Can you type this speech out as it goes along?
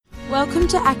Welcome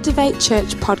to Activate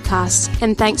Church podcast,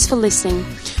 and thanks for listening.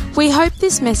 We hope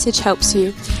this message helps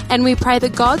you, and we pray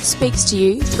that God speaks to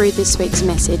you through this week's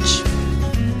message.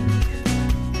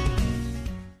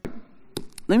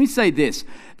 Let me say this.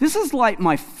 This is like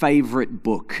my favorite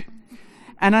book.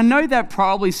 And I know that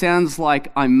probably sounds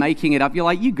like I'm making it up. You're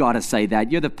like, you got to say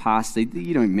that. You're the pastor.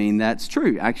 You don't mean that. It's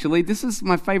true, actually. This is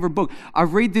my favorite book. I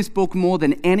read this book more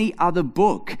than any other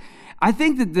book. I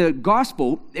think that the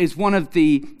gospel is one of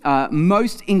the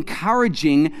most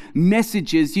encouraging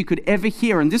messages you could ever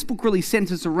hear. And this book really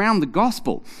centers around the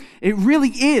gospel. It really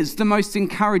is the most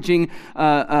encouraging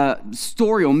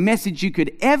story or message you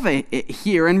could ever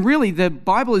hear. And really, the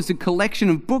Bible is a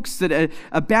collection of books that are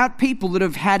about people that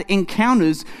have had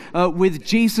encounters with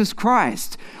Jesus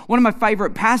Christ. One of my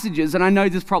favorite passages, and I know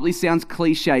this probably sounds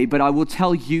cliche, but I will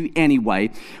tell you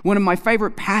anyway. One of my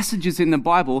favorite passages in the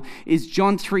Bible is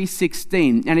John 3:16.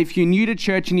 And if you're new to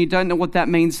church and you don't know what that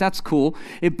means, that's cool.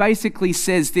 It basically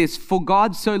says this: "For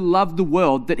God so loved the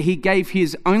world that he gave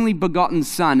his only begotten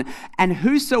Son, and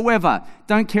whosoever,"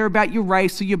 don't care about your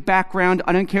race or your background,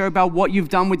 I don't care about what you've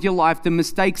done with your life, the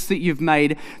mistakes that you've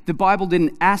made. The Bible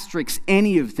didn't asterisk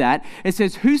any of that. It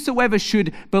says, "Whosoever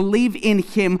should believe in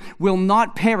him will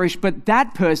not perish, but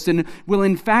that person will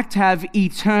in fact have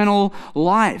eternal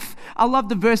life." I love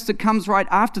the verse that comes right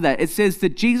after that. It says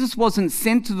that Jesus wasn't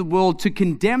sent to the world to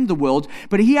condemn the world,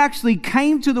 but he actually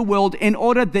came to the world in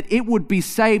order that it would be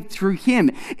saved through him.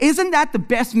 Isn't that the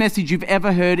best message you've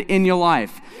ever heard in your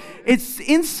life? It's,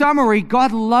 in summary,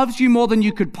 God loves you more than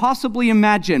you could possibly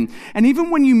imagine. And even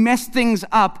when you mess things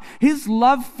up, his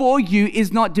love for you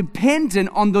is not dependent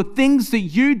on the things that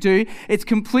you do. It's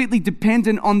completely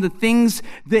dependent on the things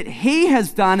that he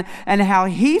has done and how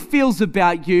he feels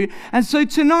about you. And so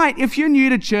tonight, if you're new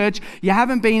to church, you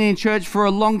haven't been in church for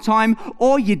a long time,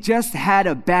 or you just had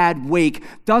a bad week,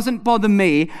 doesn't bother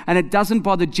me, and it doesn't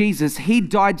bother Jesus. He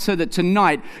died so that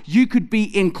tonight you could be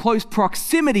in close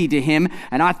proximity to him,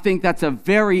 and I think that's a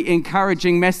very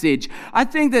encouraging message. I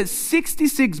think that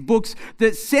 66 books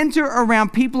that center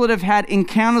around people that have had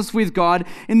encounters with God.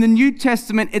 In the New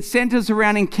Testament, it centers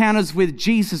around encounters with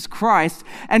Jesus Christ.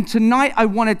 And tonight, I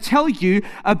want to tell you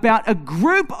about a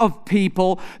group of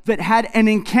people that had an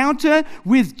encounter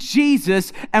with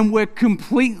Jesus and were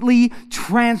completely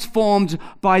transformed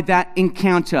by that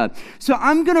encounter. So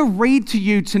I'm going to read to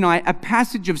you tonight a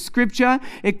passage of scripture.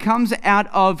 It comes out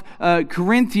of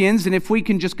Corinthians, and if we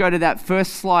can just go to that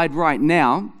first slide right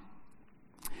now.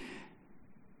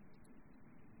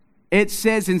 It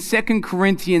says in 2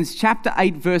 Corinthians chapter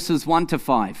 8, verses 1 to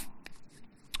 5.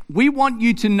 "We want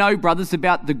you to know, brothers,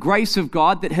 about the grace of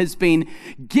God that has been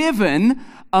given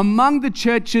among the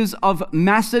churches of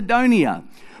Macedonia.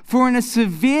 For in a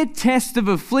severe test of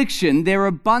affliction, their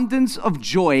abundance of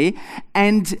joy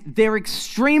and their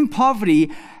extreme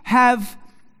poverty have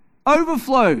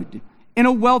overflowed in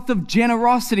a wealth of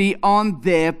generosity on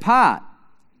their part."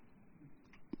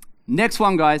 Next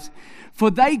one, guys. "For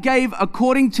they gave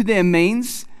according to their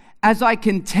means, as I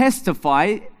can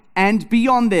testify, and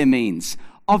beyond their means,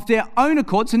 of their own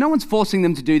accord," so no one's forcing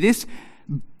them to do this,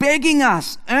 "begging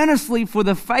us earnestly for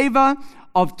the favor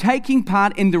of taking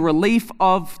part in the relief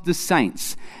of the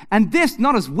saints. And this,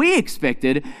 not as we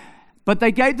expected, but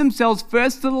they gave themselves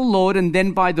first to the Lord and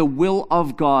then by the will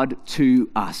of God to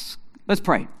us." Let's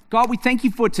pray. God, we thank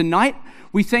you for tonight.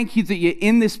 We thank you that you're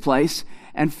in this place.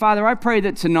 And Father, I pray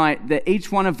that tonight that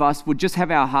each one of us would just have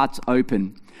our hearts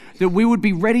open, that we would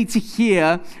be ready to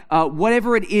hear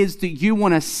whatever it is that you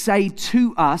want to say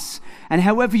to us, and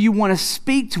however you want to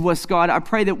speak to us, God. I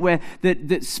pray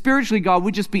that spiritually, God,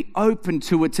 we just be open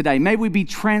to it today. May we be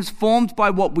transformed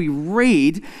by what we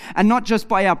read, and not just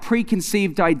by our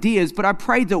preconceived ideas, but I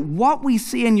pray that what we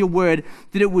see in your word,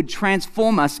 that it would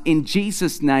transform us in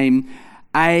Jesus' name.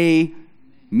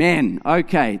 Amen.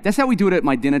 Okay, that's how we do it at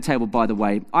my dinner table, by the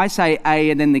way. I say A,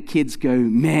 and then the kids go,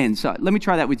 "Man." So let me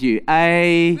try that with you.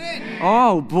 Amen.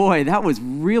 Oh boy, that was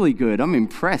really good. I'm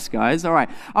impressed, guys. All right,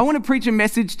 I want to preach a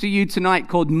message to you tonight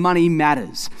called Money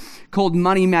Matters.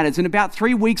 And about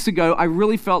 3 weeks ago, I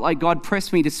really felt like God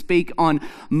pressed me to speak on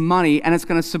money, and it's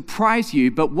going to surprise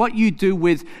you, but what you do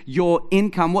with your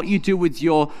income, what you do with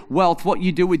your wealth, what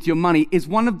you do with your money is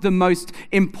one of the most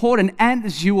important, and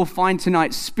as you will find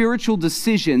tonight, spiritual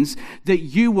decisions that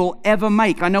you will ever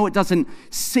make. I know it doesn't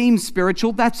seem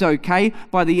spiritual. That's okay.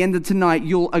 By the end of tonight,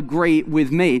 you'll agree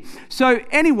with me. So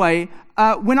anyway,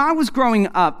 when I was growing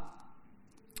up,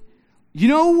 you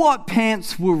know what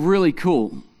pants were really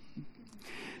cool?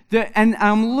 And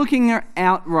I'm looking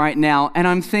out right now, and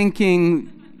I'm thinking,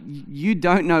 you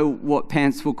don't know what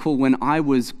pants were cool when I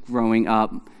was growing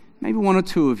up. Maybe one or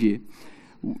two of you.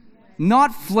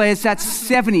 Not flares, that's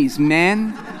 70s,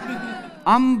 man.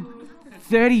 I'm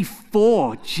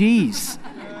 34, jeez.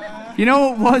 You know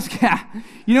what was?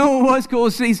 You know what was cool?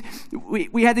 So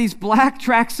we had these black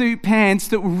tracksuit pants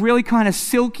that were really kind of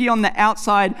silky on the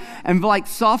outside and like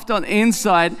soft on the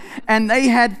inside, and they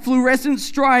had fluorescent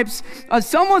stripes.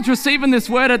 Someone's receiving this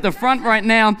word at the front right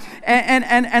now,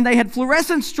 and they had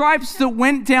fluorescent stripes that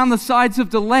went down the sides of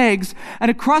the legs, and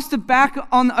across the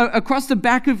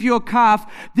back of your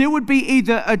calf there would be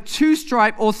either a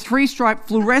 2-stripe or 3-stripe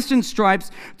fluorescent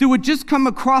stripes that would just come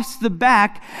across the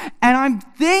back. And I'm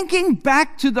thinking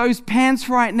back to those pants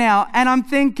right now, and I'm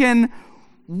thinking,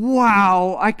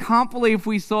 wow, I can't believe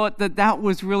we thought that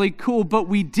was really cool, but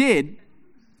we did.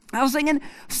 I was thinking,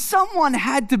 someone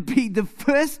had to be the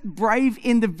first brave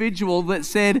individual that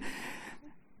said,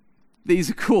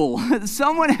 these are cool.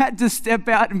 Someone had to step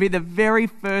out and be the very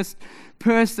first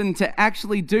person to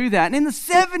actually do that. And in the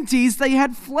 70s, they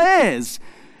had flares,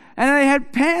 and they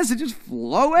had pants that just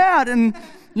flow out, and,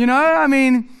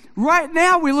 right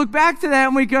now, we look back to that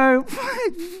and we go,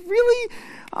 really?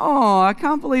 Oh, I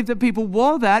can't believe that people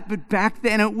wore that, but back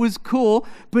then it was cool.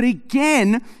 But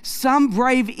again, some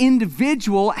brave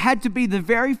individual had to be the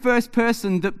very first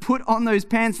person that put on those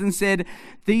pants and said,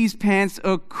 these pants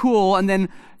are cool. And then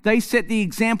they set the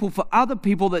example for other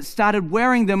people that started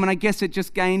wearing them, and I guess it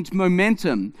just gained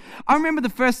momentum. I remember the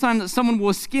first time that someone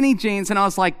wore skinny jeans, and I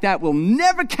was like, that will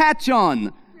never catch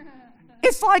on.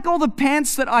 It's like all the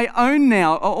pants that I own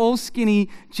now are all skinny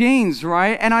jeans,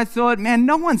 right? And I thought, man,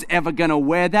 no one's ever going to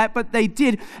wear that, but they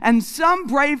did. And some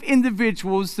brave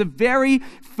individuals, the very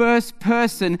first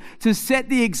person to set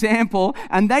the example,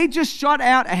 and they just shot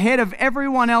out ahead of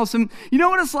everyone else. And you know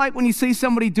what it's like when you see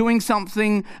somebody doing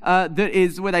something that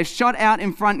is where they've shot out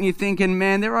in front, and you're thinking,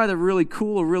 man, they're either really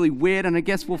cool or really weird. And I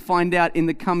guess we'll find out in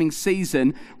the coming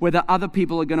season whether other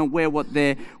people are going to wear what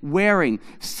they're wearing.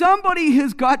 Somebody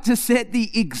has got to set the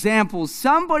example.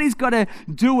 Somebody's got to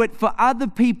do it for other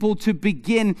people to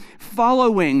begin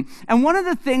following. And one of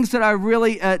the things that I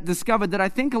really discovered that I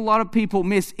think a lot of people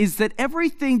miss is that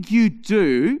everything you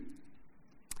do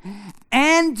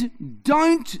and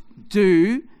don't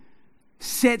do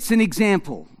sets an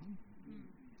example.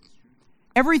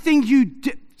 Everything you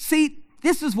do. See,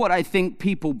 this is what I think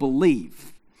people believe.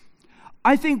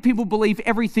 I think people believe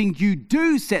everything you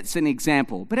do sets an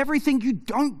example, but everything you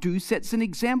don't do sets an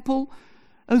example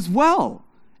as well.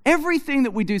 Everything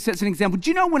that we do sets an example.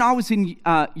 Do you know, when I was in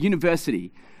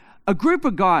university, a group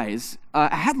of guys,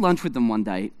 I had lunch with them one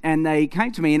day, and they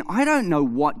came to me, and I don't know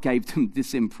what gave them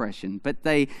this impression, but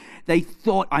they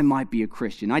thought I might be a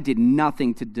Christian. I did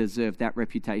nothing to deserve that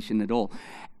reputation at all.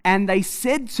 And they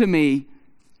said to me,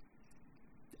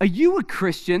 are you a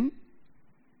Christian?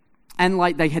 And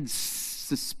like they had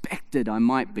suspected I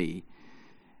might be.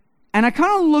 And I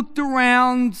kind of looked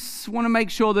around, want to make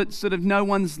sure that sort of no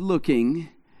one's looking.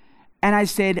 And I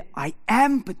said, I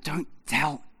am, but don't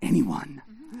tell anyone.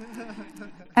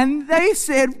 And they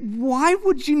said, why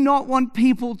would you not want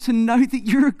people to know that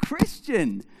you're a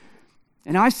Christian?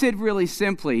 And I said really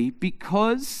simply,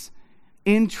 because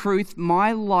in truth,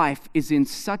 my life is in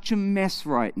such a mess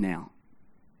right now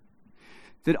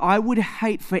that I would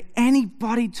hate for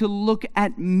anybody to look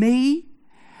at me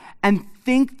and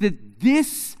think that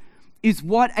this is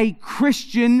what a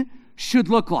Christian should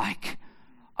look like.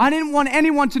 I didn't want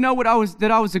anyone to know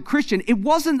that I was a Christian. It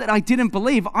wasn't that I didn't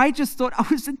believe. I just thought I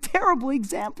was a terrible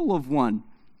example of one.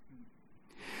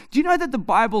 Do you know that the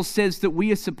Bible says that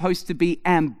we are supposed to be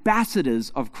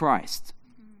ambassadors of Christ?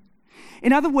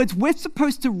 In other words, we're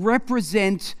supposed to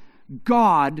represent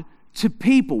God to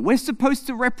people. We're supposed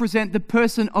to represent the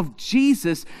person of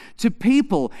Jesus to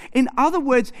people. In other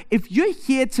words, if you're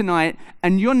here tonight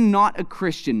and you're not a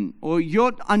Christian, or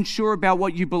you're unsure about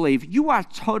what you believe, you are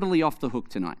totally off the hook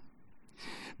tonight.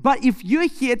 But if you're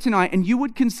here tonight and you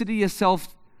would consider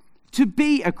yourself to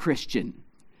be a Christian,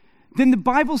 then the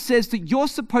Bible says that you're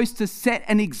supposed to set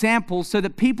an example so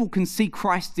that people can see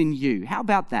Christ in you. How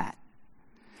about that?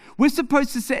 We're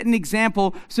supposed to set an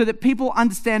example so that people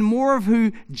understand more of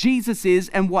who Jesus is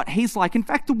and what he's like. In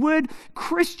fact, the word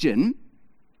Christian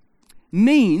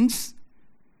means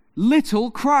little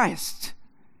Christ.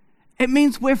 It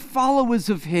means we're followers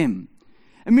of him.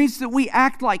 It means that we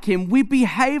act like him, we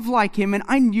behave like him, and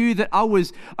I knew that I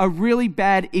was a really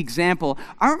bad example.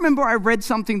 I remember I read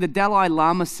something the Dalai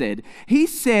Lama said. He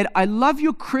said, I love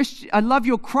your Christ,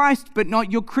 but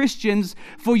not your Christians,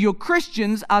 for your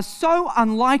Christians are so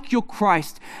unlike your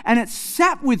Christ. And it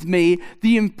sat with me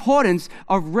the importance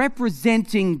of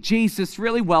representing Jesus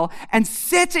really well and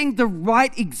setting the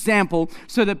right example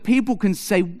so that people can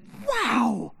say,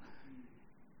 wow,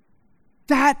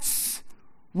 that's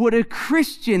what a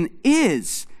Christian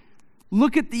is.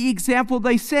 Look at the example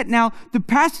they set. Now, the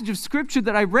passage of scripture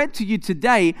that I read to you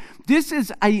today, this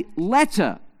is a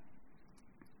letter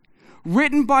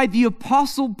written by the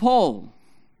Apostle Paul.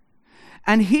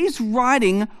 And he's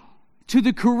writing to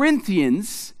the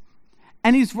Corinthians,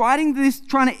 and he's writing this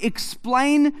trying to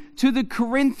explain to the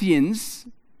Corinthians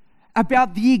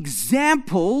about the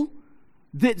example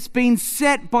that's been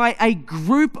set by a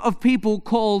group of people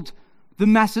called the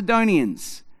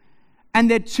Macedonians.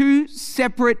 And they're two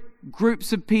separate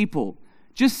groups of people,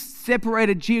 just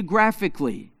separated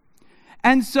geographically.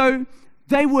 And so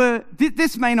they were,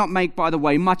 this may not make, by the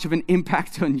way, much of an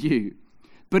impact on you,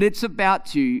 but it's about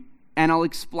to, and I'll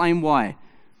explain why.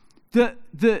 The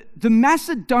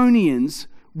Macedonians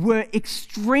were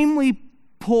extremely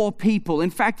poor people. In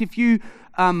fact, if you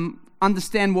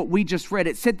understand what we just read,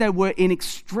 it said they were in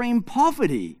extreme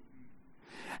poverty.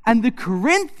 And the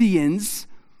Corinthians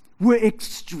were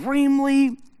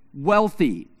extremely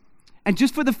wealthy. And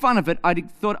just for the fun of it, I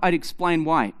thought I'd explain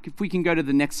why. If we can go to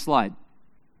the next slide.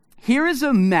 Here is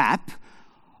a map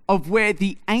of where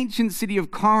the ancient city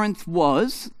of Corinth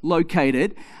was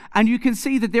located. And you can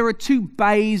see that there are two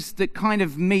bays that kind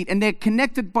of meet, and they're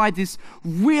connected by this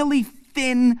really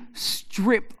thin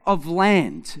strip of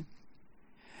land.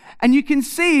 And you can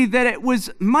see that it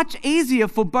was much easier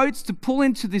for boats to pull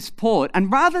into this port.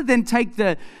 And rather than take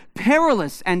the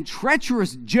perilous and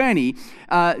treacherous journey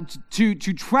to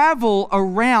travel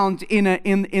around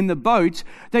in the boat,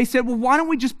 they said, well, why don't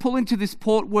we just pull into this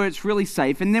port where it's really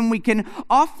safe, and then we can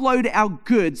offload our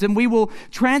goods and we will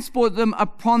transport them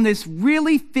upon this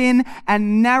really thin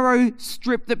and narrow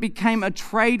strip that became a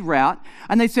trade route.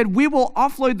 And they said, we will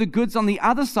offload the goods on the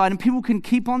other side and people can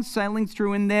keep on sailing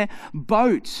through in their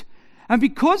boat. And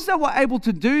because they were able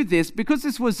to do this, because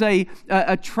this was a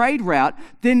trade route,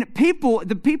 then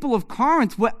the people of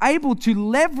Corinth were able to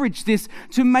leverage this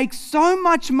to make so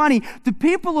much money. The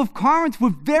people of Corinth were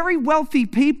very wealthy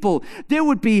people. There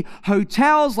would be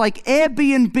hotels like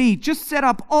Airbnb just set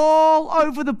up all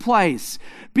over the place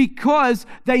because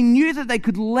they knew that they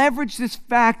could leverage this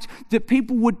fact that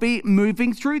people would be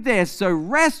moving through there. So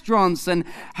restaurants and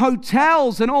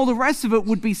hotels and all the rest of it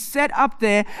would be set up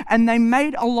there, and they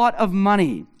made a lot of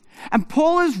money. And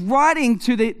Paul is writing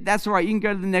to that's all right, you can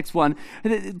go to the next one.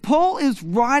 Paul is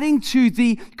writing to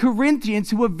the Corinthians,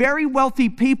 who were very wealthy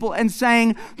people, and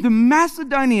saying, the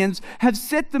Macedonians have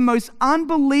set the most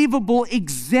unbelievable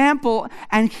example,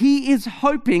 and he is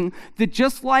hoping that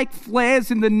just like flares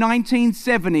in the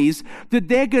 1970s, that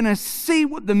they're going to see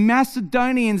what the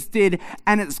Macedonians did,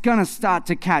 and it's going to start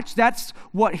to catch. That's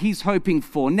what he's hoping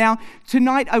for. Now,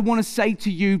 tonight I want to say to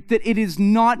you that it is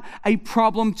not a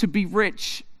problem to be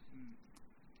rich.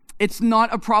 It's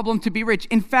not a problem to be rich.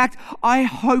 In fact, I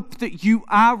hope that you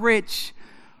are rich.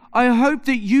 I hope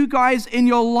that you guys in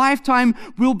your lifetime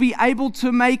will be able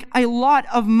to make a lot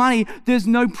of money. There's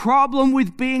no problem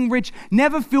with being rich.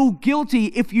 Never feel guilty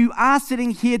if you are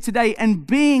sitting here today and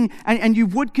you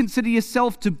would consider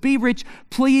yourself to be rich.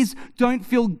 Please don't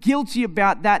feel guilty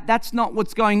about that. That's not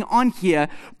what's going on here.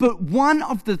 But one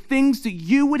of the things that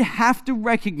you would have to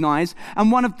recognize,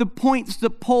 and one of the points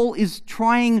that Paul is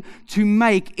trying to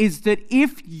make, is that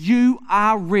if you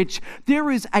are rich,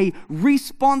 there is a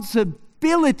responsibility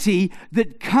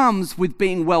that comes with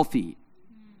being wealthy.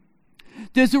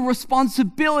 There's a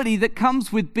responsibility that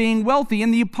comes with being wealthy.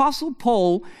 And the Apostle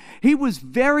Paul, he was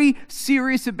very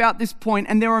serious about this point,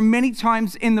 and there are many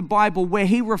times in the Bible where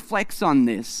he reflects on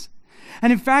this.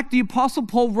 And in fact, the Apostle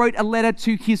Paul wrote a letter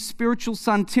to his spiritual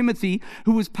son Timothy,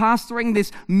 who was pastoring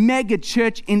this mega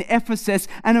church in Ephesus.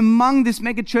 And among this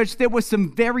mega church, there were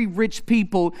some very rich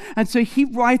people. And so he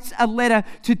writes a letter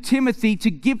to Timothy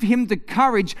to give him the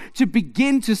courage to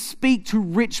begin to speak to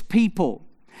rich people.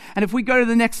 And if we go to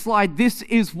the next slide, this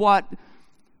is what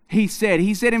he said.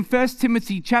 He said in 1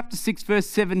 Timothy chapter 6, verse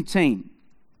 17,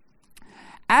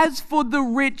 "As for the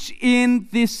rich in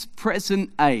this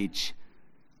present age,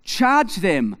 charge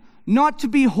them not to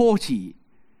be haughty."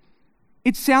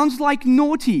 It sounds like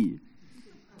naughty.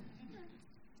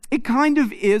 It kind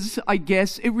of is, I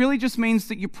guess. It really just means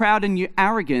that you're proud and you're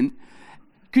arrogant.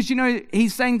 Because,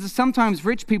 he's saying that sometimes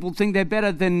rich people think they're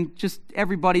better than just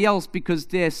everybody else because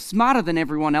they're smarter than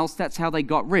everyone else. That's how they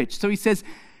got rich. So he says,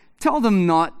 tell them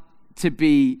not to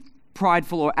be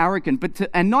prideful or arrogant,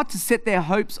 and not to set their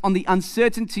hopes on the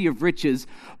uncertainty of riches,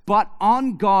 but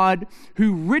on God,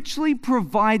 who richly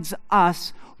provides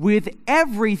us with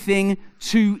everything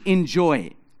to enjoy.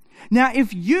 Now,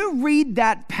 if you read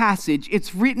that passage,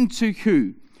 it's written to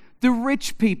who? The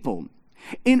rich people.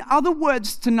 In other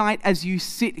words, tonight as you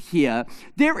sit here,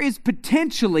 there is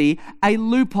potentially a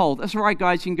loophole. That's right,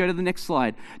 guys, you can go to the next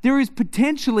slide. There is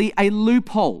potentially a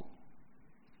loophole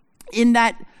in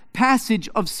that passage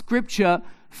of Scripture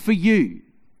for you.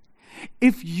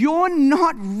 If you're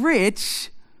not rich,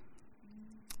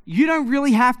 you don't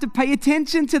really have to pay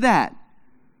attention to that.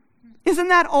 Isn't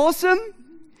that awesome?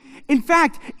 In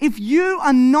fact, if you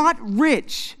are not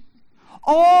rich,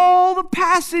 all the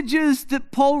passages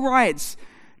that Paul writes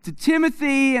to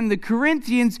Timothy and the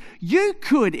Corinthians, you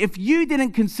could, if you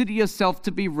didn't consider yourself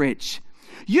to be rich,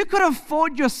 you could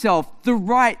afford yourself the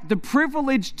right, the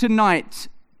privilege tonight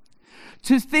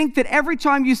to think that every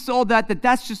time you saw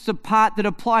that's just a part that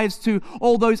applies to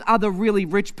all those other really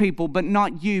rich people, but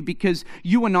not you because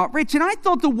you are not rich. And I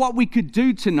thought that what we could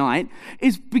do tonight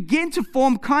is begin to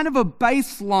form kind of a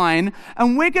baseline,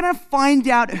 and we're going to find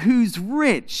out who's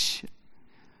rich.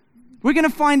 We're going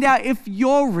to find out if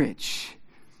you're rich.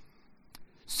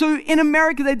 So in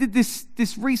America, they did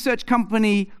this research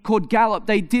company called Gallup.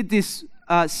 They did this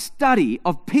study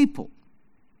of people,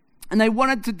 and they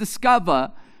wanted to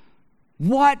discover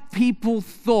what people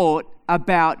thought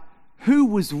about who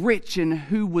was rich and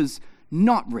who was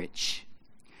not rich.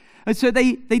 And so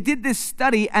they did this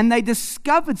study, and they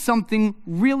discovered something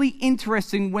really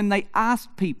interesting when they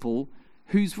asked people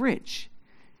who's rich.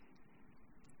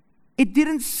 It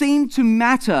didn't seem to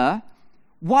matter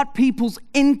what people's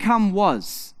income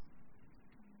was.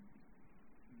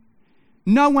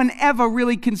 No one ever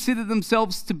really considered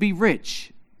themselves to be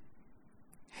rich.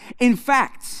 In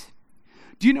fact,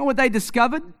 do you know what they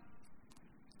discovered?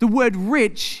 The word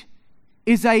rich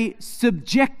is a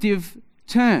subjective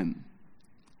term.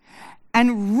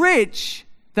 And rich,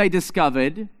 they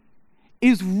discovered,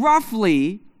 is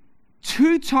roughly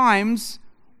 2 times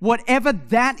whatever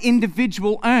that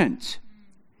individual earned.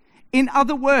 In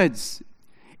other words,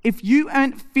 if you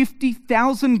earned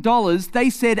 $50,000,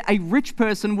 they said a rich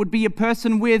person would be a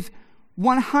person with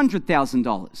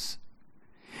 $100,000.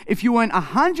 If you earn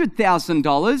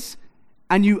 $100,000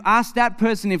 and you ask that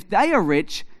person if they are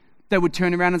rich, they would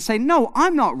turn around and say, no,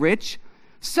 I'm not rich.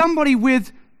 Somebody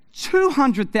with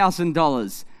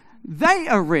 $200,000, they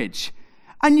are rich.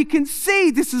 And you can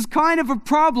see this is kind of a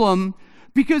problem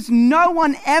because no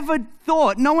one ever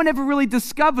really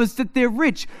discovers that they're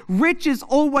rich. Rich is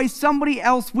always somebody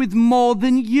else with more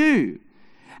than you.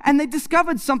 And they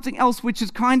discovered something else which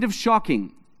is kind of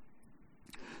shocking.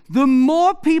 The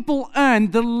more people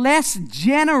earn, the less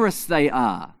generous they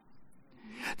are.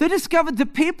 They discovered the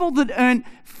people that earn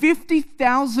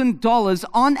 $50,000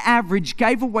 on average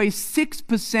gave away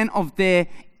 6% of their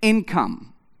income.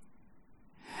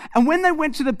 And when they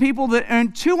went to the people that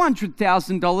earned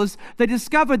 $200,000, they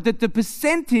discovered that the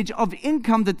percentage of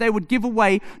income that they would give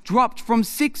away dropped from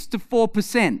 6 to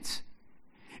 4%.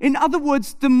 In other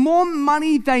words, the more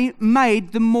money they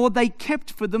made, the more they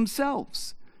kept for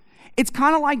themselves. It's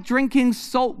kind of like drinking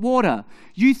salt water.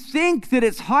 You think that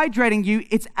it's hydrating you,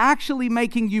 it's actually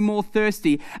making you more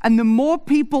thirsty. And the more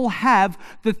people have,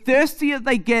 the thirstier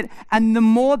they get, and the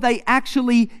more they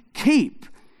actually keep.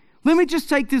 Let me just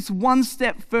take this one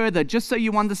step further, just so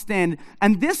you understand.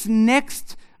 And this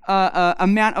next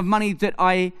amount of money that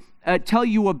I tell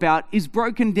you about is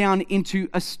broken down into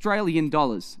Australian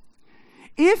dollars.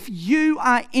 If you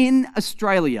are in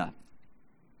Australia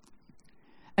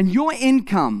and your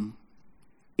income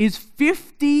is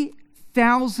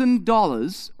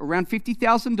 $50,000, around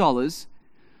 $50,000,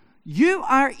 you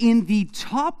are in the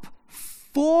top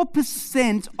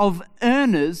 4% of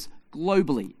earners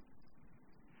globally.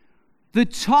 The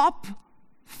top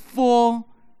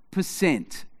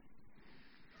 4%.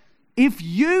 If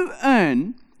you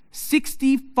earn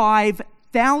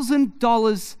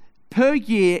 $65,000 per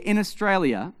year in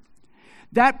Australia,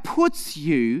 that puts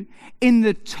you in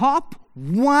the top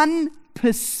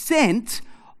 1%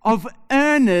 of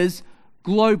earners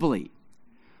globally.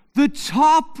 The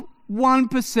top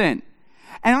 1%.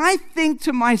 And I think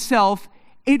to myself,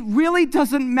 it really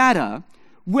doesn't matter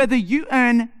whether you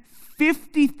earn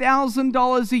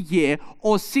 $50,000 a year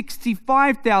or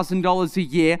 $65,000 a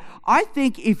year. I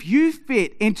think if you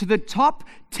fit into the top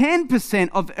 10%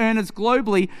 of earners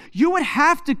globally, you would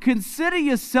have to consider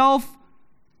yourself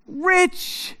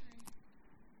rich.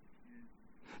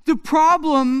 The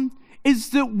problem is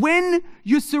that when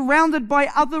you're surrounded by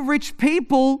other rich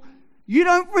people, you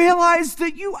don't realize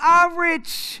that you are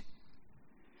rich.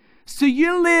 So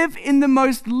you live in the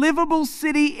most livable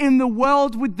city in the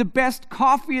world with the best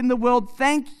coffee in the world.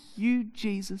 Thank you,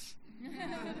 Jesus.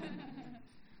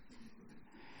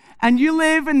 And you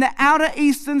live in the outer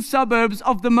eastern suburbs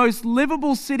of the most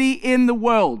livable city in the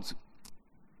world.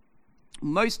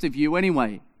 Most of you,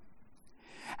 anyway.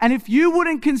 And if you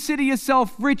wouldn't consider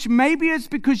yourself rich, maybe it's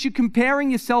because you're comparing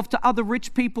yourself to other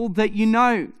rich people that you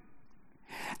know.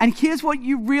 And here's what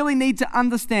you really need to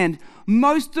understand.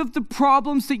 Most of the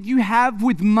problems that you have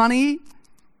with money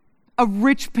are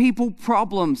rich people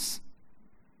problems.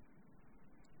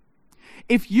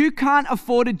 If you can't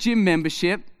afford a gym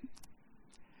membership,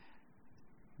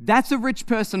 that's a rich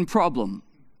person problem.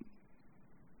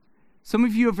 Some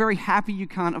of you are very happy you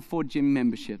can't afford gym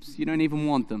memberships. You don't even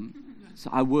want them. So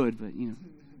I would, but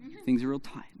things are real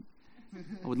tight.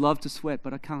 I would love to sweat,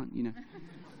 but I can't,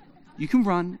 You can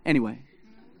run anyway.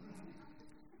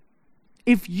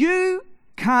 If you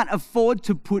can't afford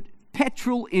to put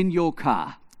petrol in your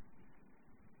car,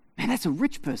 man, that's a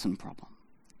rich person problem.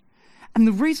 And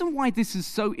the reason why this is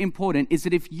so important is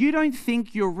that if you don't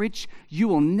think you're rich, you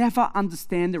will never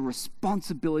understand the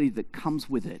responsibility that comes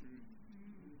with it.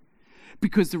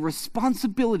 Because the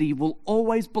responsibility will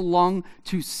always belong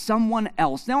to someone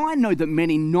else. Now, I know that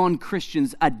many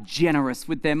non-Christians are generous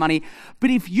with their money, but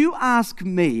if you ask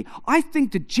me, I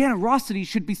think that generosity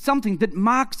should be something that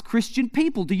marks Christian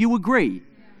people. Do you agree?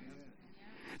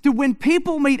 That when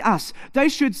people meet us, they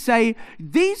should say,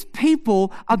 these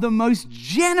people are the most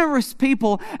generous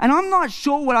people. And I'm not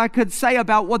sure what I could say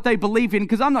about what they believe in,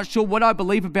 because I'm not sure what I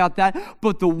believe about that.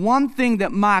 But the one thing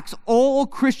that marks all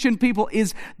Christian people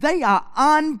is they are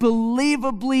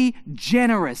unbelievably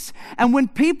generous. And when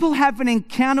people have an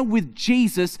encounter with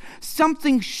Jesus,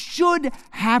 something should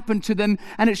happen to them,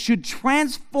 and it should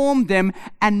transform them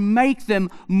and make them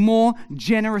more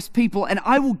generous people. And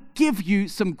I will give you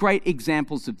some great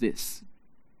examples of this.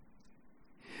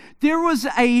 There was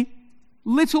a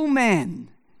little man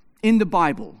in the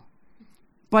Bible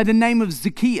by the name of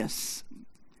Zacchaeus.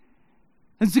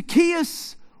 And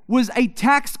Zacchaeus was a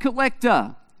tax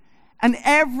collector, and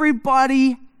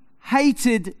everybody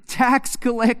hated tax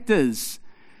collectors.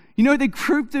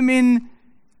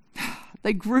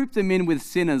 They grouped them in with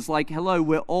sinners. Like, hello,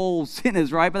 we're all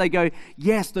sinners, right? But they go,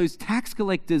 yes, those tax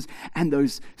collectors and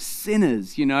those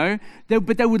sinners,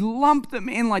 But they would lump them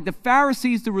in, like the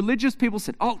Pharisees, the religious people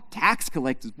said, oh, tax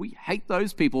collectors, we hate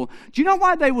those people. Do you know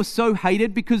why they were so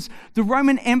hated? Because the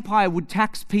Roman Empire would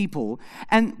tax people.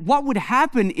 And what would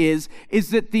happen is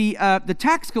that the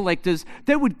tax collectors,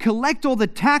 they would collect all the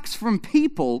tax from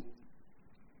people,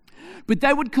 but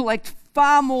they would collect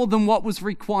far more than what was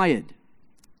required.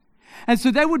 And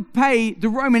so they would pay the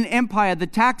Roman Empire the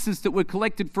taxes that were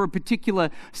collected for a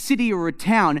particular city or a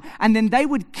town, and then they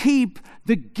would keep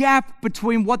the gap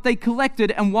between what they collected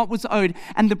and what was owed.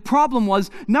 And the problem was,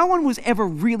 no one was ever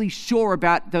really sure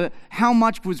about how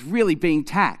much was really being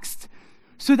taxed.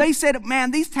 So they said, man,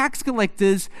 these tax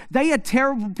collectors, they are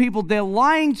terrible people. They're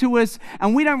lying to us,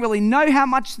 and we don't really know how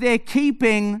much they're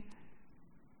keeping.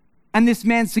 And this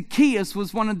man Zacchaeus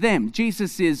was one of them.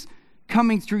 Jesus is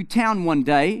coming through town one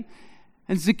day,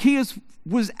 and Zacchaeus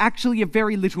was actually a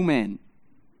very little man.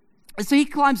 So he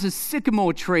climbs a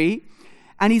sycamore tree,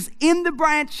 and he's in the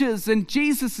branches, and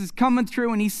Jesus is coming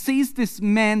through, and he sees this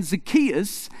man,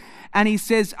 Zacchaeus, and he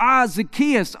says,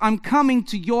 Zacchaeus, I'm coming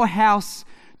to your house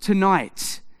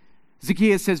tonight.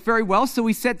 Zacchaeus says, very well. So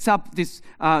he sets up this,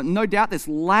 no doubt, this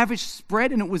lavish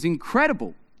spread, and it was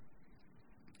incredible.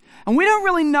 And we don't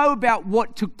really know about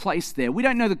what took place there. We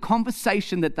don't know the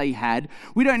conversation that they had.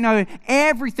 We don't know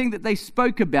everything that they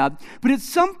spoke about. But at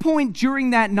some point during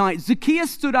that night,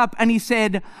 Zacchaeus stood up and he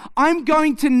said, I'm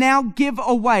going to now give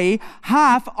away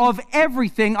half of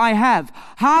everything I have.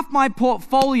 Half my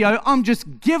portfolio, I'm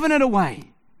just giving it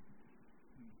away.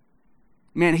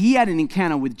 Man, he had an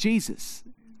encounter with Jesus.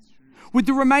 With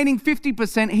the remaining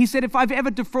 50%, he said, if I've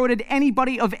ever defrauded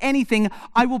anybody of anything,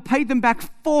 I will pay them back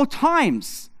 4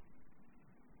 times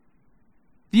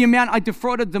the amount I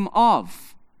defrauded them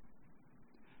of.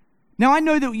 Now, I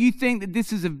know that you think that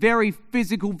this is a very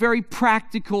physical, very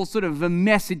practical sort of a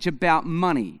message about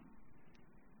money.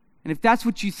 And if that's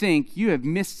what you think, you have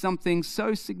missed something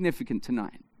so significant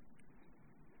tonight,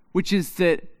 which is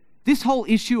that this whole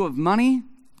issue of money,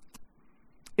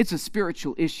 it's a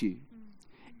spiritual issue.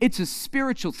 It's a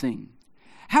spiritual thing.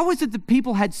 How is it that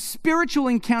people had spiritual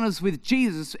encounters with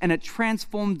Jesus and it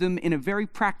transformed them in a very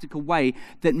practical way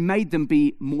that made them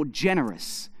be more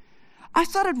generous? I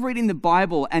started reading the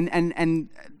Bible and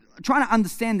trying to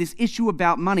understand this issue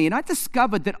about money, and I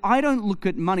discovered that I don't look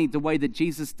at money the way that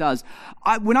Jesus does.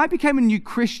 When I became a new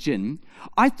Christian,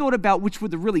 I thought about which were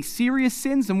the really serious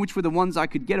sins and which were the ones I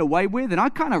could get away with, and I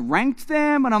kind of ranked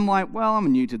them, and I'm like, well,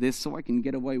 I'm new to this, so I can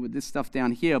get away with this stuff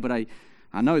down here, but I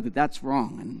know that that's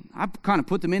wrong, and I kind of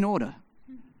put them in order.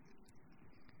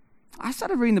 I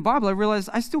started reading the Bible, I realized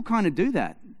I still kind of do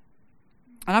that.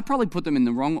 And I probably put them in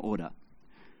the wrong order.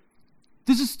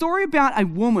 There's a story about a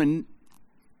woman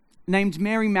named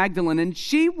Mary Magdalene, and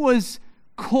she was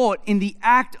caught in the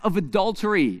act of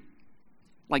adultery.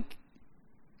 Like,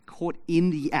 caught in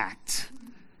the act.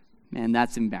 Man,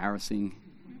 that's embarrassing.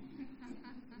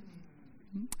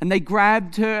 And they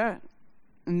grabbed her,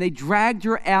 and they dragged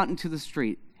her out into the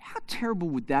street. How terrible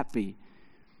would that be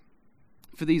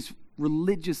for these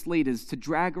religious leaders to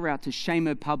drag her out, to shame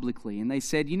her publicly? And they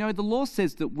said, you know, the law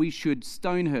says that we should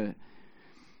stone her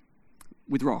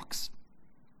with rocks.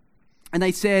 And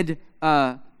they said,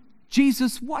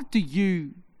 Jesus, what do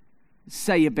you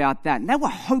say about that? And they were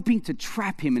hoping to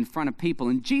trap him in front of people.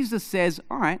 And Jesus says,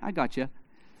 all right, I got you.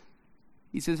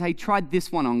 He says, hey, try this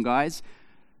one on, guys.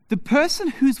 The person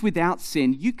who's without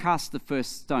sin, you cast the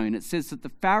first stone. It says that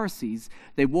the Pharisees,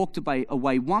 they walked away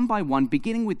one by one,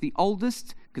 beginning with the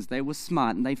oldest, because they were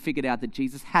smart and they figured out that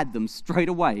Jesus had them straight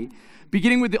away,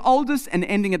 beginning with the oldest and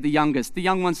ending at the youngest. The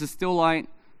young ones are still like,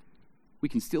 we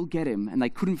can still get him. And they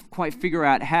couldn't quite figure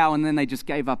out how, and then they just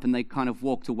gave up and they kind of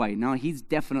walked away. No, he's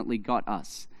definitely got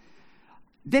us.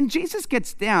 Then Jesus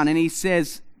gets down and he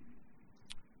says,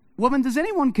 woman, does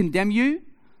anyone condemn you?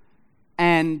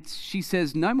 And she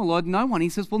says, no, my Lord, no one. He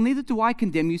says, well, neither do I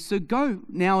condemn you, so go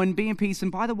now and be in peace.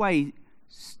 And by the way,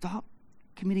 stop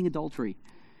committing adultery.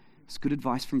 It's good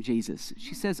advice from Jesus.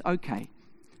 She says, okay.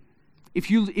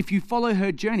 If you follow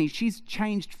her journey, she's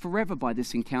changed forever by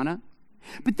this encounter.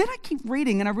 But then I keep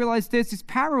reading and I realize there's this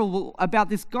parable about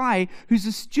this guy who's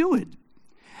a steward.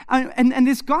 And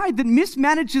this guy that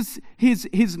mismanages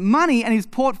his money and his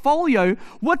portfolio,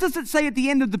 what does it say at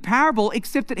the end of the parable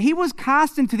except that he was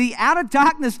cast into the outer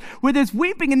darkness where there's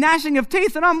weeping and gnashing of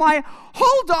teeth? And I'm like,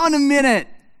 hold on a minute.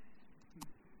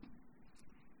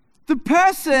 The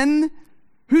person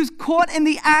who's caught in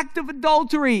the act of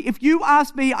adultery, if you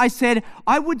ask me, I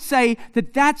would say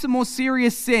that that's a more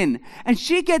serious sin. And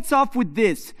she gets off with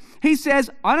this. He says,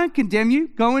 I don't condemn you,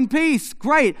 go in peace.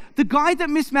 Great. The guy that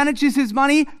mismanages his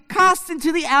money casts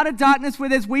into the outer darkness where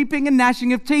there's weeping and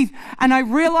gnashing of teeth. And I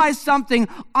realized something.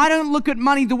 I don't look at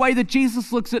money the way that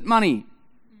Jesus looks at money.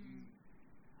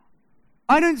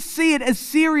 I don't see it as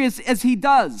serious as he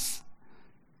does.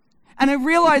 And I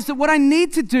realized that what I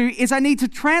need to do is I need to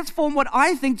transform what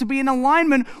I think to be in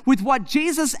alignment with what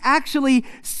Jesus actually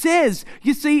says.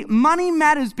 You see, money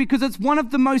matters because it's one of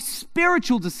the most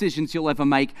spiritual decisions you'll ever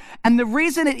make. And the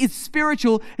reason it is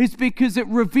spiritual is because it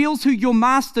reveals who your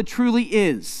master truly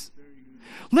is.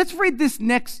 Let's read this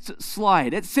next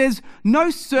slide. It says,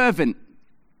 no servant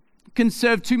can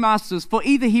serve two masters, for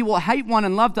either he will hate one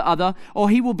and love the other, or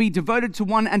he will be devoted to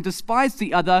one and despise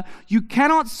the other. You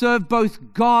cannot serve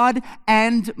both God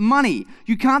and money.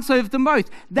 You can't serve them both.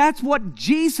 That's what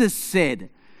Jesus said.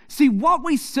 See, what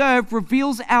we serve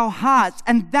reveals our hearts,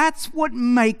 and that's what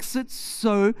makes it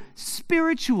so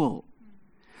spiritual.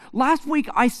 Last week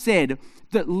I said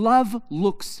that love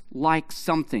looks like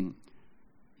something.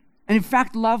 And in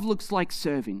fact, love looks like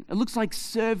serving. It looks like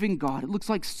serving God. It looks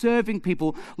like serving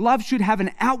people. Love should have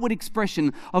an outward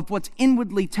expression of what's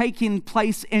inwardly taking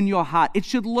place in your heart. It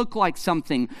should look like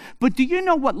something. But do you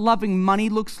know what loving money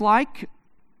looks like?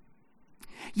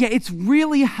 Yeah, it's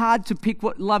really hard to pick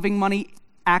what loving money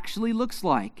actually looks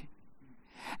like.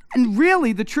 And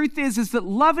really, the truth is that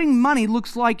loving money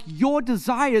looks like your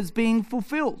desires being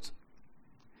fulfilled.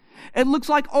 It looks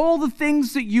like all the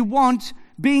things that you want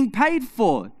being paid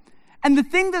for. And the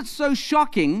thing that's so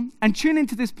shocking, and tune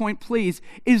into this point please,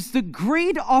 is that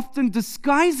greed often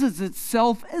disguises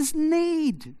itself as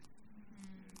need.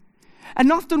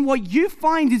 And often what you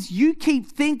find is you keep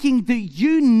thinking that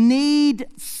you need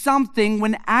something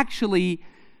when actually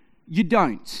you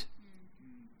don't.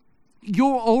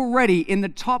 You're already in the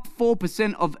top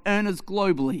 4% of earners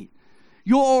globally.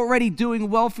 You're already doing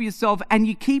well for yourself and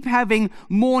you keep having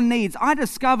more needs. I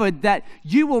discovered that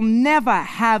you will never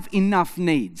have enough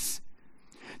needs.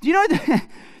 Do you know that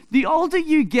the older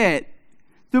you get,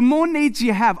 the more needs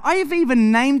you have? I have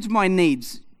even named my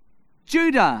needs.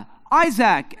 Judah,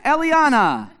 Isaac,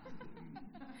 Eliana.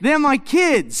 They're my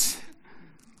kids.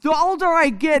 The older I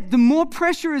get, the more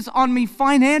pressure is on me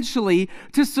financially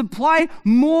to supply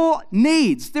more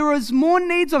needs. There is more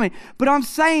needs on me. But I'm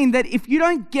saying that if you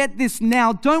don't get this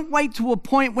now, don't wait to a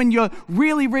point when you're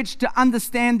really rich to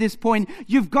understand this point.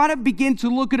 You've got to begin to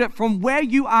look at it from where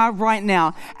you are right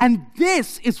now. And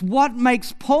this is what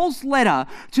makes Paul's letter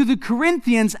to the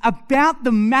Corinthians about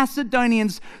the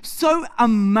Macedonians so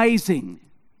amazing.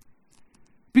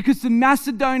 Because the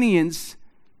Macedonians,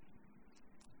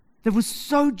 they were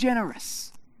so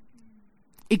generous,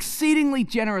 exceedingly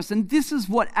generous. And this is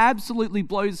what absolutely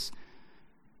blows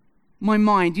my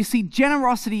mind. You see,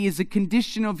 generosity is a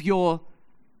condition of your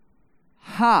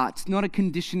heart, not a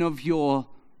condition of your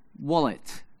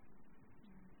wallet.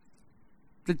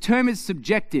 The term is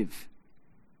subjective.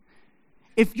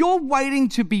 If you're waiting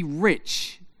to be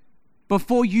rich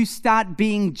before you start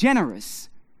being generous,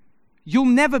 you'll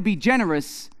never be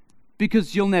generous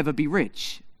because you'll never be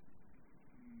rich.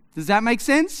 Does that make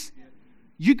sense?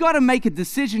 You got to make a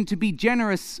decision to be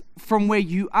generous from where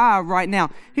you are right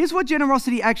now. Here's what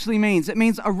generosity actually means. It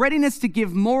means a readiness to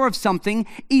give more of something,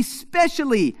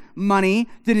 especially money,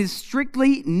 than is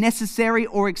strictly necessary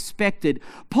or expected.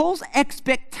 Paul's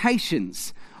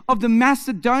expectations of the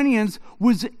Macedonians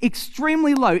was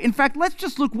extremely low. In fact, let's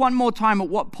just look one more time at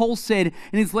what Paul said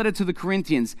in his letter to the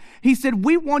Corinthians. He said,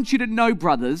 "We want you to know,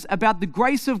 brothers, about the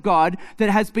grace of God that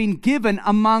has been given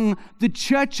among the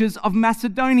churches of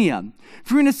Macedonia.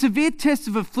 For in a severe test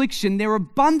of affliction, their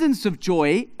abundance of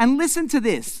joy," and listen to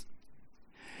this,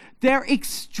 "their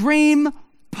extreme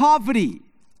poverty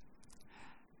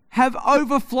have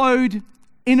overflowed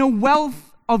in a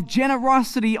wealth of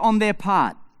generosity on their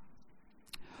part.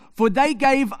 For they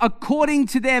gave according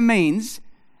to their means,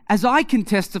 as I can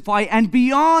testify, and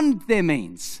beyond their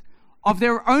means, of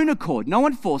their own accord." No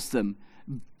one forced them,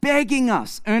 "begging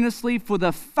us earnestly for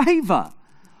the favor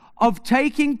of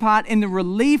taking part in the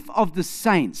relief of the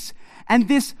saints. And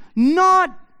this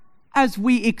not as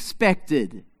we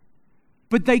expected,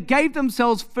 but they gave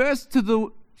themselves first to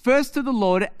the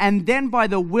Lord, and then by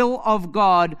the will of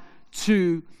God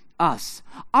to us."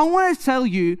 I want to tell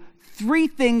you 3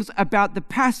 things about the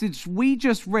passage we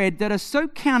just read that are so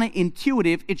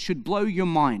counterintuitive it should blow your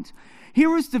mind.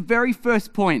 Here is the very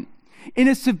first point. In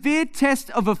a severe test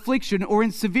of affliction, or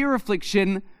in severe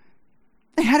affliction,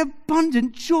 they had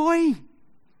abundant joy.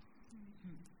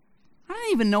 I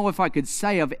don't even know if I could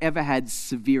say I've ever had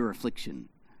severe affliction.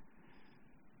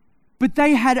 But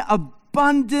they had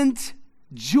abundant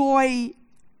joy.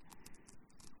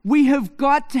 We have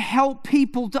got to help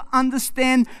people to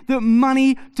understand that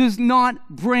money does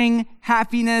not bring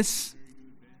happiness.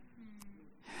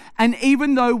 And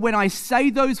even though when I say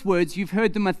those words, you've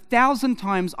heard them 1,000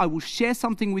 times, I will share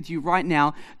something with you right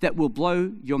now that will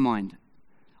blow your mind.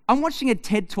 I'm watching a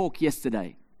TED Talk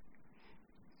yesterday,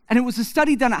 and it was a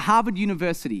study done at Harvard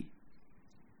University.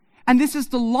 And this is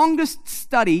the longest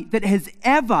study that has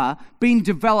ever been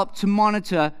developed to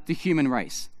monitor the human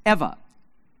race, ever.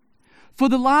 For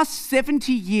the last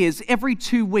 70 years, every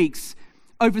 2 weeks,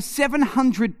 over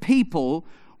 700 people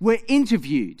were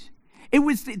interviewed.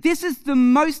 This is the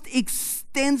most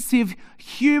extensive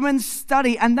human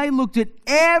study, and they looked at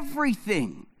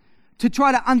everything to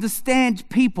try to understand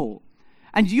people.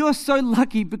 And you're so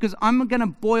lucky because I'm going to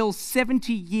boil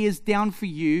 70 years down for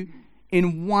you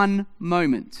in one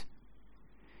moment.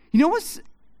 You know what's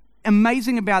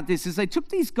amazing about this is they took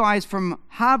these guys from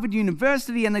Harvard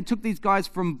University and they took these guys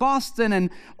from Boston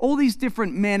and all these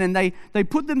different men, and they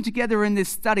put them together in this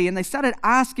study, and they started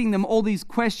asking them all these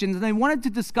questions, and they wanted to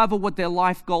discover what their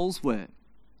life goals were.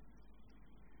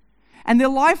 And their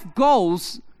life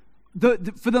goals,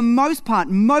 for the most part,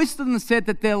 most of them said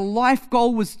that their life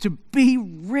goal was to be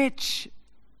rich.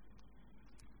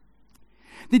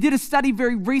 They did a study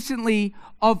very recently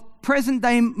of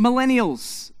present-day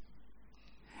millennials.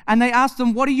 And they asked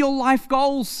them, "What are your life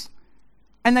goals?"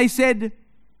 And they said,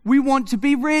 "We want to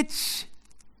be rich."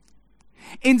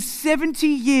 In 70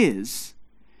 years,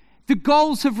 the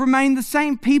goals have remained the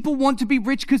same. People want to be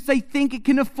rich because they think it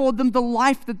can afford them the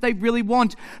life that they really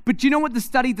want. But do you know what the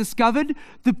study discovered?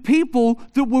 The people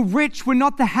that were rich were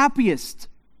not the happiest.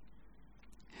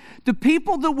 The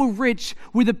people that were rich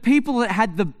were the people that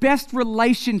had the best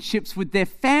relationships with their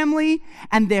family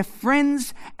and their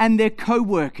friends and their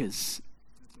co-workers.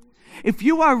 If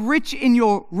you are rich in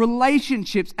your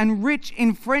relationships and rich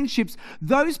in friendships,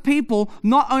 those people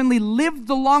not only lived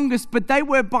the longest, but they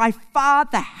were by far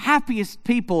the happiest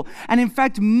people. And in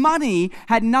fact, money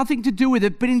had nothing to do with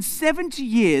it. But in 70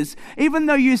 years, even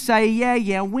though you say,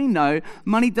 yeah, we know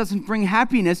money doesn't bring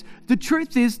happiness, the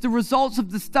truth is the results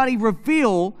of the study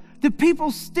reveal that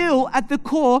people still at the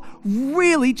core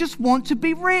really just want to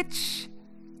be rich.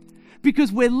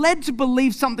 Because we're led to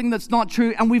believe something that's not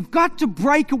true, and we've got to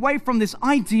break away from this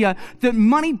idea that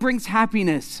money brings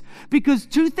happiness. Because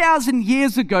 2,000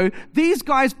 years ago, these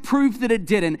guys proved that it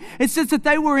didn't. It says that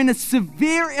they were in a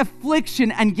severe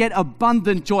affliction and yet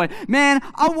abundant joy. Man,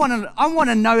 I want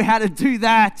to know how to do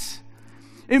that.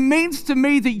 It means to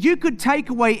me that you could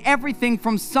take away everything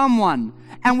from someone,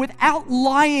 and without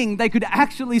lying, they could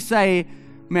actually say,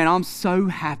 "Man, I'm so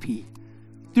happy.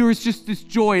 There is just this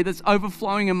joy that's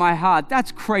overflowing in my heart."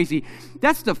 That's crazy.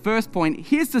 That's the first point.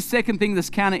 Here's the second thing that's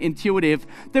counterintuitive.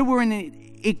 They were in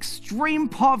extreme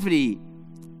poverty,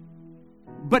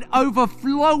 but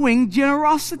overflowing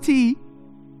generosity.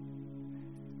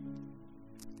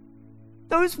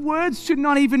 Those words should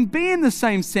not even be in the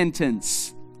same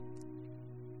sentence.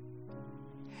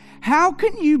 How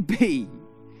can you be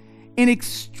in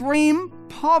extreme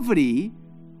poverty,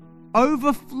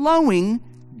 overflowing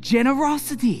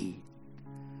generosity?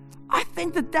 I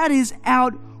think that is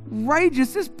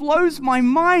outrageous. This blows my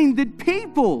mind that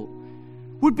people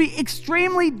would be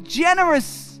extremely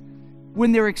generous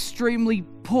when they're extremely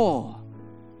poor.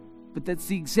 But that's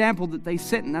the example that they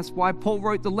set, and that's why Paul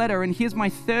wrote the letter. And here's my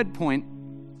third point.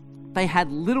 They had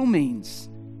little means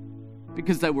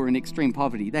because they were in extreme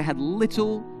poverty. They had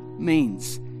little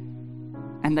means,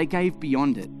 and they gave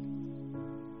beyond it.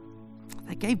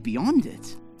 They gave beyond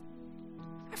it.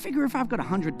 I figure if I've got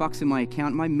 $100 in my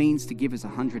account, my means to give is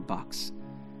 $100.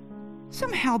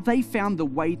 Somehow they found the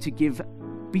way to give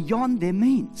beyond their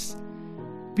means,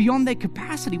 beyond their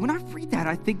capacity. When I read that,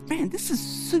 I think, man, this is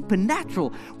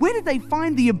supernatural. Where did they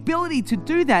find the ability to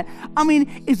do that? I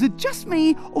mean, is it just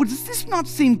me, or does this not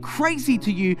seem crazy to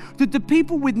you that the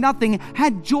people with nothing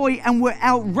had joy and were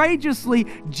outrageously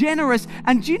generous?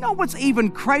 And do you know what's even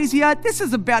crazier? This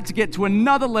is about to get to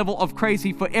another level of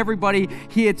crazy for everybody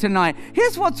here tonight.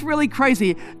 Here's what's really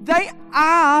crazy. They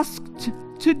asked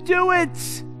to do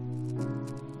it.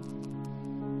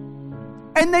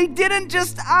 And they didn't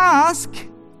just ask,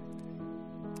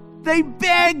 they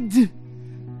begged.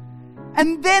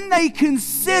 And then they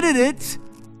considered it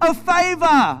a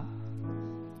favor.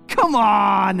 Come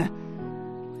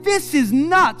on. This is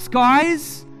nuts,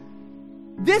 guys.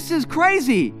 This is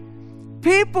crazy.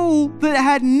 People that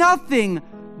had nothing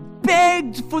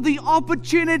begged for the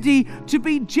opportunity to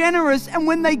be generous. And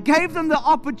when they gave them the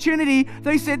opportunity,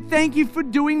 they said, thank you for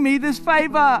doing me this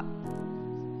favor.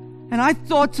 And I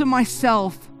thought to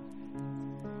myself,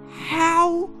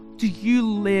 how do you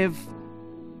live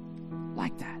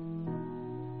like that?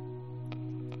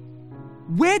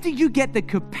 Where do you get the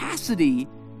capacity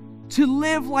to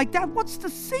live like that? What's the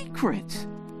secret?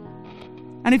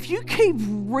 And if you keep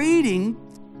reading,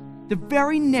 the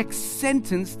very next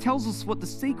sentence tells us what the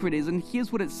secret is. And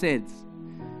here's what it says.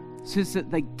 It says that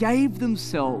they gave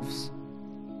themselves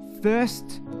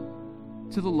first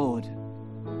to the Lord.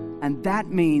 And that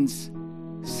means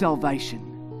salvation.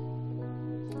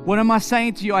 What am I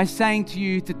saying to you? I'm saying to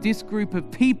you that this group of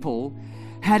people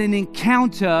had an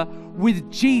encounter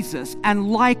with Jesus,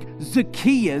 and like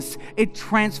Zacchaeus, it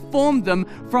transformed them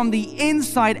from the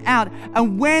inside out.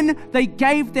 And when they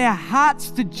gave their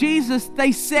hearts to Jesus,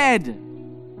 they said,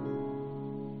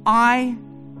 I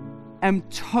am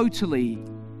totally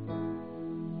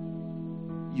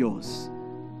yours.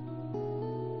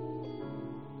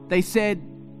 They said,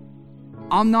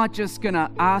 I'm not just going to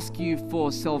ask you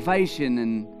for salvation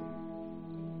and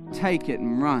take it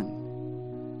and run.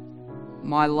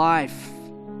 My life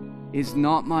is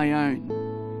not my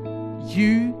own.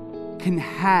 You can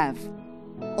have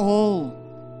all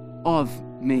of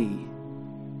me.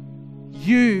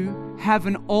 You have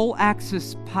an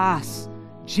all-access pass,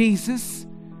 Jesus,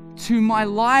 to my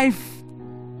life.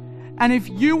 And if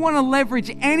you want to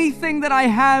leverage anything that I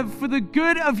have for the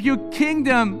good of your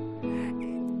kingdom,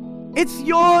 it's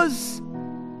yours.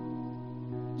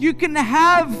 You can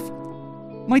have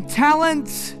my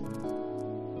talent.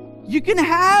 You can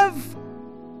have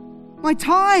my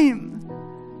time.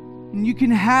 And you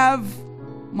can have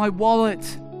my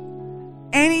wallet.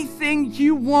 Anything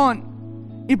you want,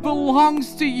 it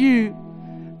belongs to you.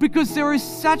 Because there is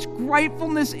such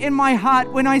gratefulness in my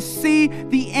heart when I see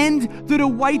the end that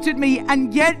awaited me.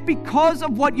 And yet, because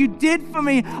of what you did for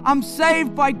me, I'm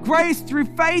saved by grace through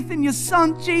faith in your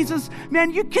Son, Jesus. Man,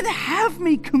 you can have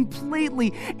me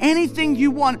completely. Anything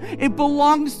you want, it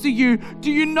belongs to you.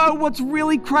 Do you know what's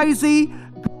really crazy?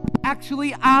 God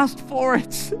actually asked for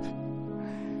it.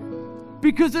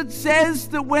 Because it says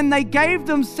that when they gave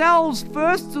themselves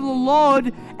first to the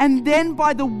Lord and then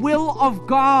by the will of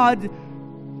God,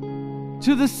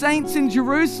 to the saints in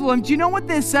Jerusalem, do you know what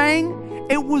they're saying?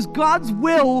 It was God's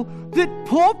will that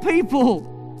poor people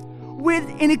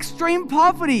in extreme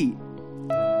poverty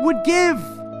would give.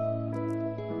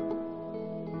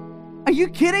 Are you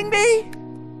kidding me?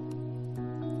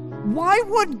 Why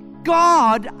would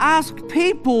God ask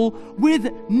people with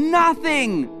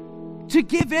nothing to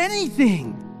give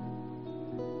anything?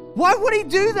 Why would he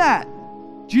do that?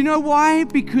 Do you know why?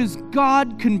 Because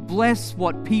God can bless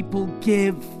what people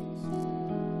give.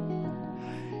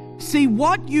 See,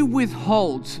 what you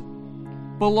withhold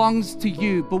belongs to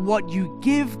you, but what you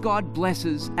give, God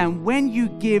blesses. And when you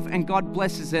give and God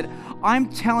blesses it, I'm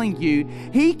telling you,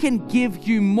 He can give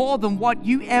you more than what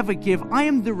you ever give. I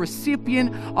am the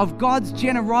recipient of God's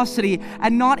generosity,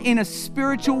 and not in a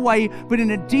spiritual way, but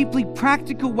in a deeply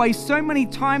practical way. So many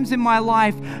times in my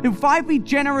life, if I be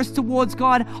generous towards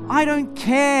God, I don't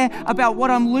care about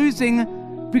what I'm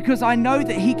losing, because I know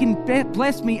that He can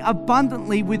bless me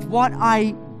abundantly with what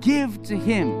I give to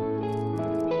Him.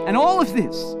 And all of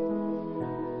this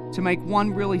to make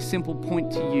one really simple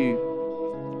point to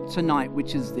you tonight,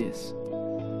 which is this.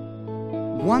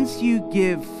 Once you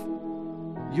give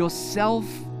yourself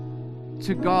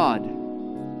to God,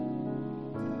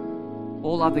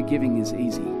 all other giving is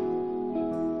easy.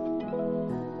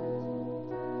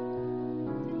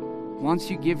 Once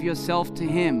you give yourself to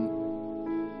Him,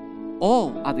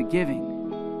 all other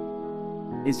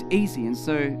giving is easy. And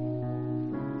so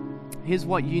here's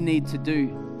what you need to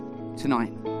do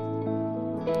tonight,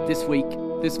 this week,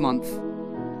 this month.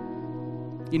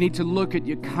 You need to look at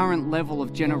your current level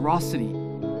of generosity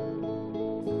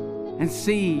and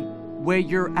see where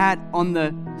you're at on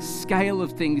the scale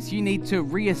of things. You need to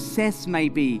reassess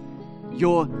maybe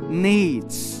your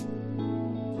needs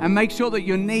and make sure that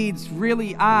your needs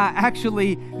really are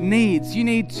actually needs. You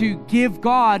need to give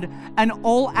God an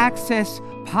all-access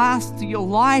pass to your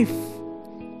life.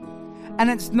 And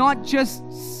it's not just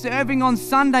serving on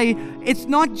Sunday. It's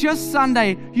not just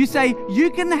Sunday. You say,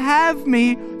 you can have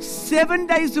me 7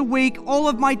 days a week, all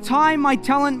of my time, my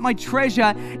talent, my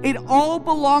treasure. It all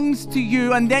belongs to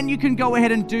you. And then you can go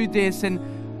ahead and do this. And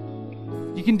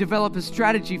you can develop a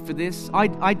strategy for this.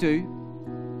 I do.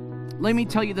 Let me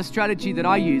tell you the strategy that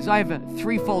I use. I have a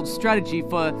threefold strategy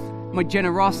for my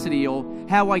generosity, or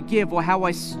how I give, or how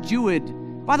I steward.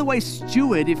 By the way,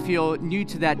 steward, if you're new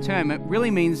to that term, it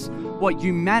really means what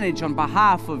you manage on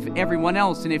behalf of everyone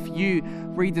else. And if you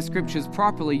read the scriptures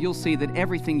properly, you'll see that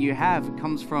everything you have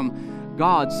comes from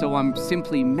God. So I'm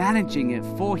simply managing it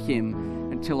for Him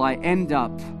until I end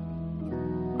up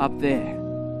there.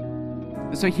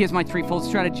 And so here's my threefold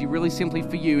strategy, really simply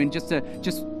for you in just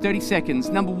 30 seconds.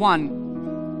 Number one,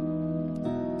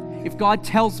 if God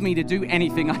tells me to do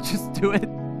anything, I just do it.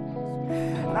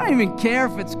 I don't even care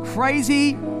if it's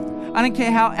crazy. I don't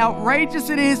care how outrageous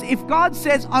it is. If God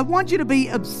says, I want you to be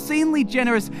obscenely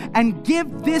generous and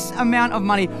give this amount of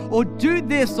money, or do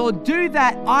this or do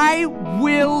that, I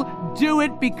will do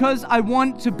it, because I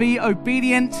want to be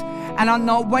obedient, and I'm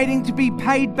not waiting to be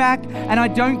paid back, and I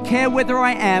don't care whether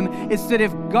I am. It's that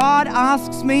if God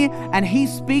asks me and He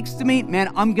speaks to me,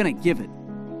 man, I'm going to give it.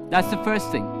 That's the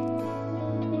first thing.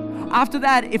 After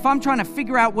that, if I'm trying to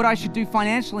figure out what I should do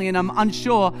financially and I'm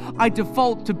unsure, I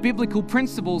default to biblical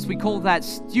principles. We call that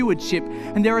stewardship.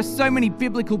 And there are so many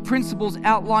biblical principles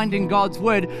outlined in God's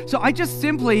Word. So I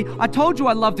told you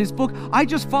I love this book. I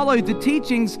just follow the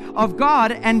teachings of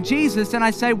God and Jesus, and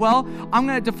I say, well, I'm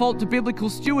going to default to biblical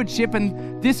stewardship,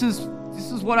 and this is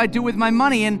what I do with my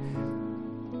money. And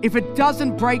if it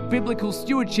doesn't break biblical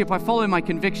stewardship, I follow my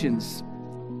convictions.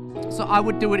 So I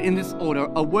would do it in this order: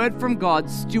 a word from God,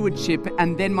 stewardship,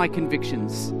 and then my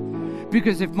convictions.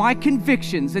 Because if my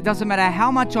convictions, it doesn't matter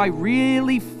how much I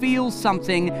really feel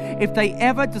something, if they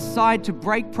ever decide to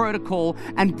break protocol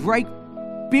and break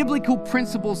biblical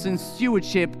principles in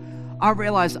stewardship, I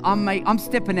realize I'm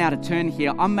stepping out of turn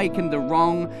here. I'm making the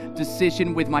wrong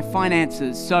decision with my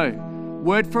finances. So,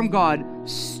 word from God,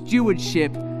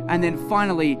 stewardship, and then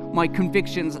finally, my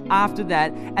convictions after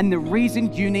that. And the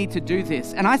reason you need to do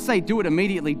this, and I say do it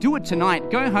immediately, do it tonight,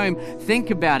 go home, think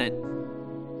about it.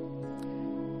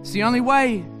 It's the only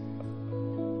way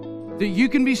that you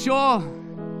can be sure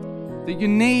that your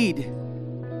need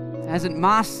hasn't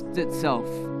masked itself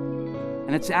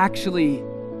and it's actually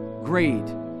greed.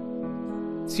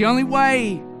 It's the only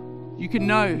way you can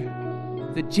know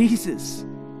that Jesus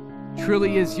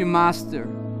truly is your master,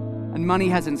 and money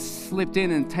hasn't slipped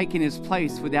in and taken His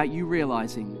place without you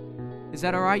realizing. Is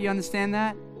that all right? You understand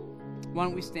that? Why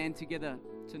don't we stand together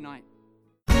tonight?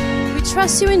 We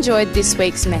trust you enjoyed this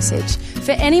week's message.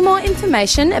 For any more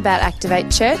information about Activate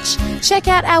Church, check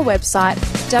out our website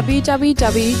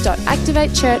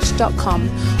www.activatechurch.com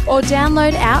or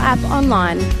download our app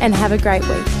online, and have a great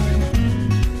week.